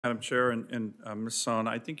Madam Chair and Ms. Sohn,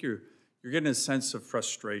 I think you're getting a sense of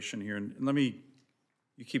frustration here. And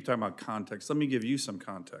you keep talking about context. Let me give you some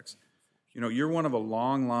context. You know, you're one of a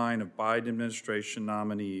long line of Biden administration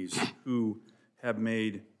nominees who have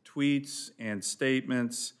made tweets and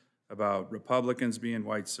statements about Republicans being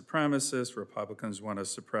white supremacists, Republicans want to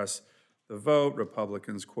suppress the vote,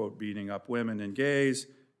 Republicans, quote, beating up women and gays,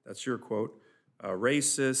 that's your quote,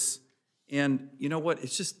 racists. And you know what,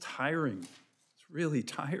 it's just tiring. It's really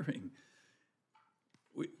tiring.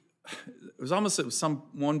 It was almost at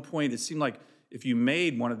one point, it seemed like if you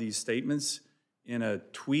made one of these statements in a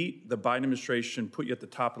tweet, the Biden administration put you at the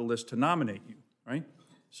top of the list to nominate you, right?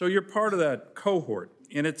 So you're part of that cohort,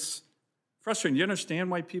 and it's frustrating. Do you understand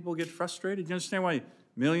why people get frustrated? Do you understand why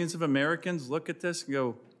millions of Americans look at this and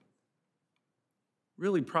go,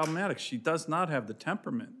 really problematic? She does not have the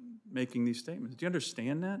temperament making these statements. Do you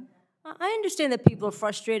understand that? I understand that people are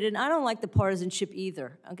frustrated, and I don't like the partisanship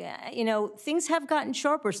either. Okay, you know, things have gotten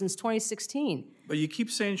sharper since 2016. But you keep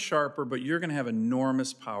saying sharper, but you're going to have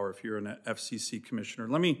enormous power if you're an FCC commissioner.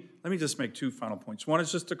 Let me just make two final points. One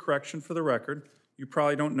is just a correction for the record. You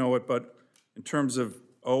probably don't know it, but in terms of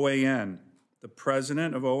OAN, the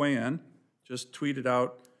president of OAN just tweeted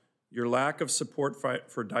out, your lack of support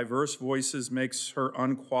for diverse voices makes her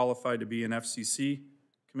unqualified to be an FCC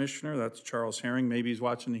commissioner. That's Charles Herring. Maybe he's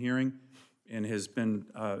watching the hearing and has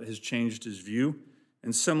changed his view.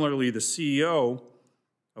 And similarly, the CEO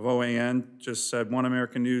of OAN just said, One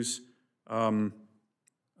American News, the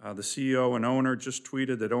CEO and owner just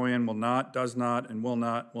tweeted that OAN does not, and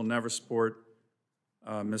will never support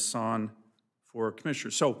Ms. Sohn for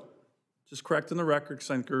commissioner. So just correcting the record, because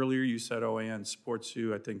I think earlier you said OAN supports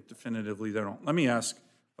you. I think definitively they don't. Let me ask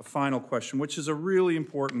a final question, which is a really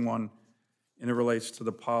important one, and it relates to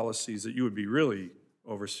the policies that you would be really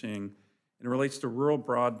overseeing, and it relates to rural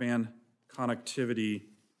broadband connectivity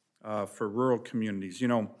for rural communities. You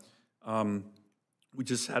know, we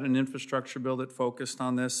just had an infrastructure bill that focused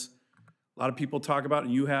on this. A lot of people talk about it,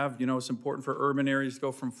 and you have, you know, it's important for urban areas to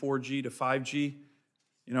go from 4G to 5G.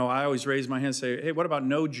 You know, I always raise my hand and say, hey, what about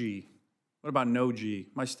no G? What about no G?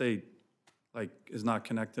 My state, is not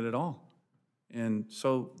connected at all. And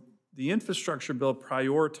so the infrastructure bill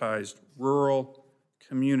prioritized rural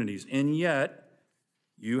communities, and yet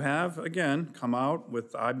you have, again, come out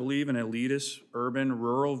with, I believe, an elitist, urban,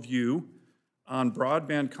 rural view on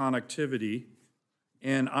broadband connectivity.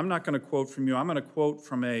 And I'm not going to quote from you. I'm going to quote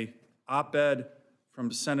from a op-ed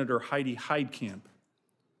from Senator Heidi Heitkamp,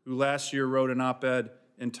 who last year wrote an op-ed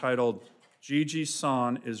entitled, Gigi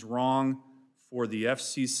Sohn is wrong for the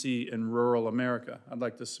FCC in rural America. I'd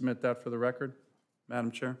like to submit that for the record,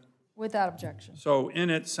 Madam Chair. Without objection. So in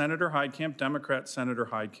it, Senator Heitkamp, Democrat Senator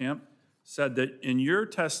Heitkamp, said that in your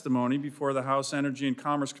testimony before the House Energy and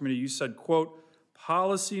Commerce Committee, you said, quote,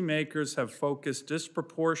 policymakers have focused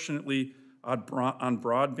disproportionately on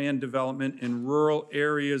broadband development in rural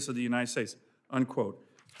areas of the United States, unquote.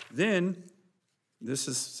 Then, this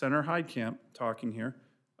is Senator Heitkamp talking here,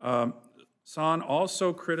 Sohn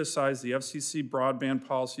also criticized the FCC broadband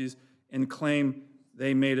policies and claimed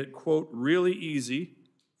they made it, quote, really easy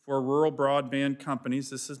for rural broadband companies,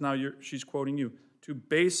 this is now she's quoting you, to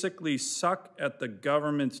basically suck at the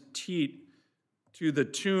government's teat to the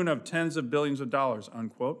tune of tens of billions of dollars,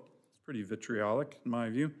 unquote. It's pretty vitriolic in my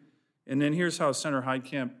view. And then here's how Senator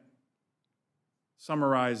Heitkamp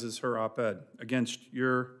summarizes her op-ed against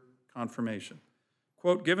your confirmation.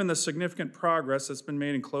 Quote, given the significant progress that's been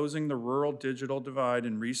made in closing the rural digital divide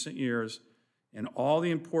in recent years and all the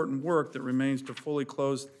important work that remains to fully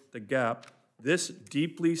close the gap, this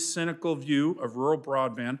deeply cynical view of rural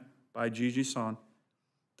broadband by Gigi Sohn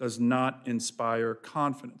does not inspire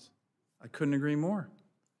confidence. I couldn't agree more.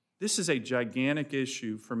 This is a gigantic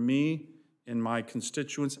issue for me and my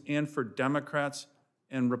constituents and for Democrats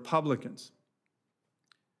and Republicans.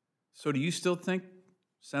 So do you still think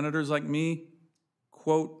senators like me,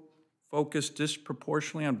 quote, focus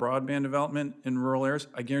disproportionately on broadband development in rural areas?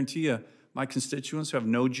 I guarantee you my constituents who have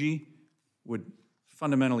no G would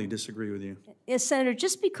fundamentally disagree with you. Yes, Senator,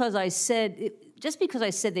 just because I said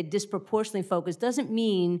they disproportionately focus doesn't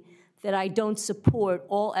mean that I don't support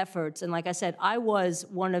all efforts. And like I said, I was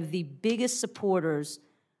one of the biggest supporters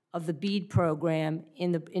of the BEAD program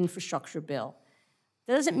in the infrastructure bill.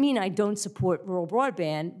 That doesn't mean I don't support rural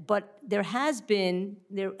broadband, but there has been,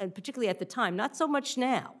 and particularly at the time, not so much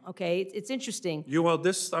now, okay? It's interesting.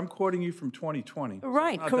 I'm quoting you from 2020.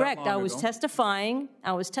 Right, so correct. I was testifying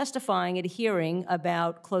at a hearing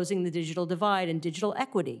about closing the digital divide and digital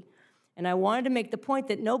equity. And I wanted to make the point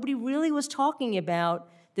that nobody really was talking about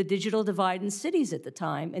the digital divide in cities at the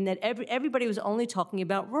time, and that everybody was only talking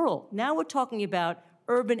about rural. Now we're talking about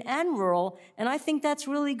urban and rural, and I think that's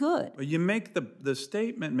really good. But you make the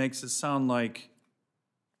statement makes it sound like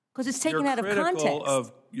Because it's taken out of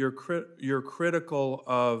context. You're critical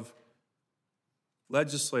of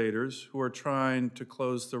legislators who are trying to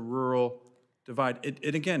close the rural divide.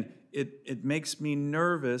 It makes me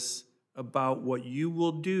nervous about what you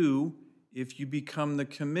will do if you become the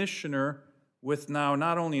commissioner with now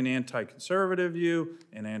not only an anti-conservative view,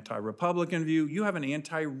 an anti-Republican view, you have an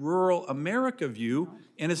anti-rural America view,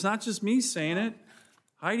 and it's not just me saying it.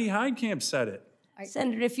 Heidi Heidkamp said it.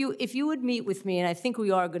 Senator, if you would meet with me, and I think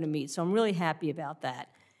we are going to meet, so I'm really happy about that,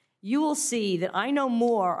 you will see that I know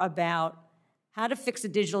more about how to fix the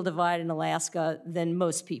digital divide in Alaska than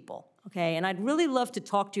most people, okay? And I'd really love to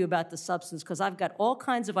talk to you about the substance because I've got all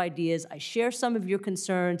kinds of ideas. I share some of your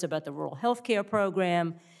concerns about the rural health care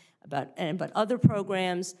program, about other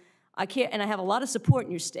programs. I care, and I have a lot of support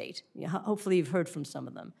in your state. Hopefully you've heard from some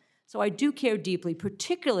of them. So I do care deeply,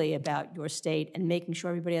 particularly about your state and making sure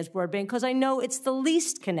everybody has broadband, because I know it's the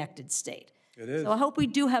least connected state. It is. So I hope we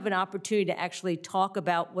do have an opportunity to actually talk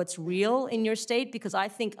about what's real in your state, because I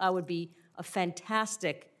think I would be a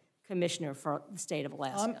fantastic commissioner for the state of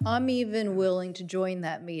Alaska. I'm even willing to join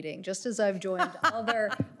that meeting, just as I've joined other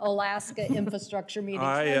Alaska infrastructure meetings.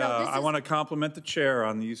 I want to compliment the chair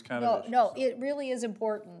on these kind of issues. No, it really is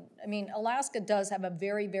important. I mean, Alaska does have a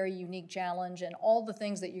very, very unique challenge, and all the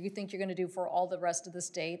things that you think you're going to do for all the rest of the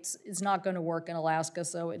states is not going to work in Alaska,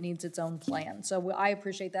 so it needs its own plan. So I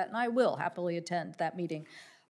appreciate that, and I will happily attend that meeting.